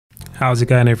How's it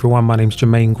going, everyone? My name's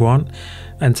Jermaine Grant,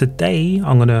 and today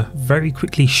I'm gonna very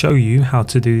quickly show you how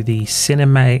to do the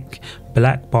cinematic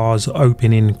black bars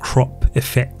opening crop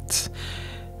effect.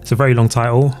 It's a very long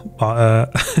title,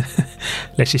 but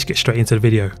let's just get straight into the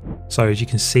video. So as you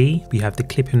can see, we have the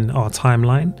clip in our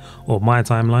timeline, or my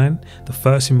timeline. The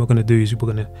first thing we're gonna do is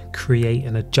we're gonna create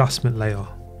an adjustment layer.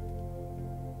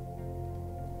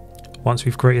 Once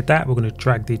we've created that, we're going to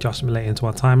drag the adjustment layer into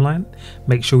our timeline.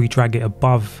 Make sure we drag it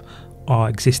above our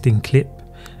existing clip.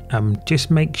 Just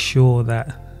make sure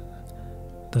that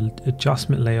the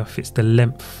adjustment layer fits the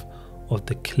length of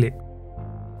the clip.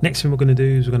 Next thing we're going to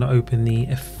do is we're going to open the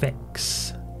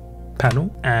effects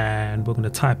panel and we're going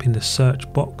to type in the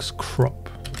search box crop.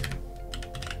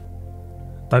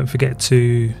 Don't forget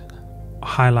to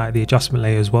highlight the adjustment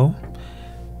layer as well.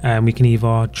 And we can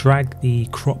either drag the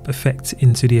crop effect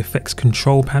into the effects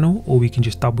control panel, or we can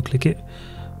just double click it.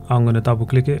 I'm going to double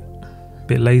click it, a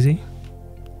bit lazy.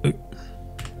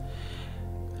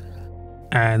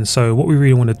 And so what we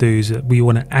really want to do is that we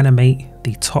want to animate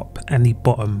the top and the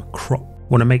bottom crop.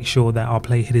 Want to make sure that our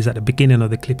playhead is at the beginning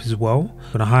of the clip as well.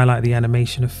 I'm going to highlight the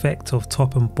animation effect of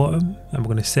top and bottom, and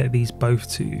we're going to set these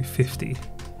both to 50.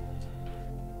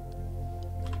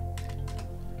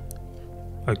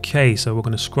 Okay, so we're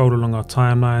going to scroll along our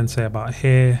timeline, say about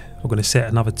here. We're going to set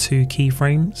another 2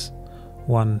 keyframes,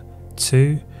 1,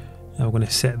 2, and we're going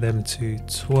to set them to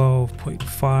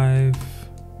 12.5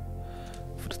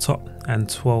 for the top and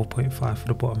 12.5 for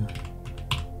the bottom.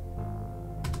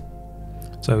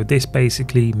 So this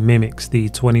basically mimics the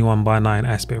 21:9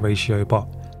 aspect ratio, but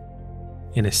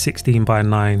in a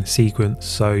 16:9 sequence.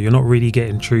 So you're not really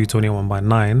getting true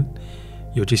 21:9,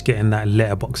 you're just getting that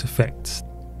letterbox effect.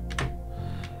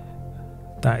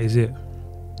 That is it.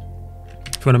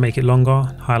 If you want to make it longer,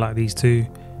 highlight these 2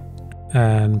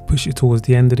 and push it towards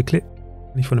the end of the clip.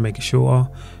 And if you want to make it shorter,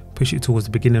 push it towards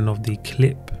the beginning of the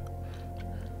clip.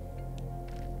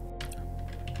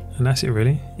 And that's it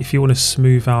really. If you want to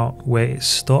smooth out where it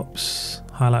stops,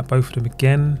 highlight both of them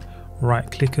again, right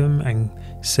click them and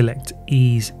select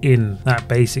ease in. That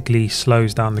basically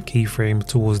slows down the keyframe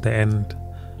towards the end.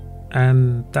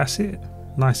 And that's it.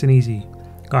 Nice and easy.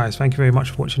 Guys, thank you very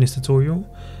much for watching this tutorial.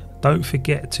 Don't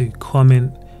forget to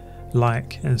comment,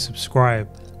 like and subscribe.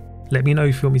 Let me know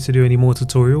if you want me to do any more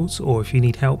tutorials, or if you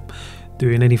need help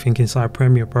doing anything inside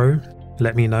Premiere Pro,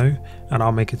 let me know and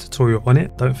I'll make a tutorial on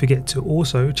it. Don't forget to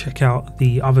also check out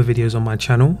the other videos on my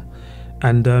channel,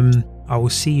 and I will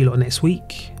see you lot next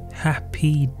week.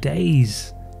 Happy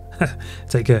days.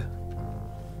 Take care.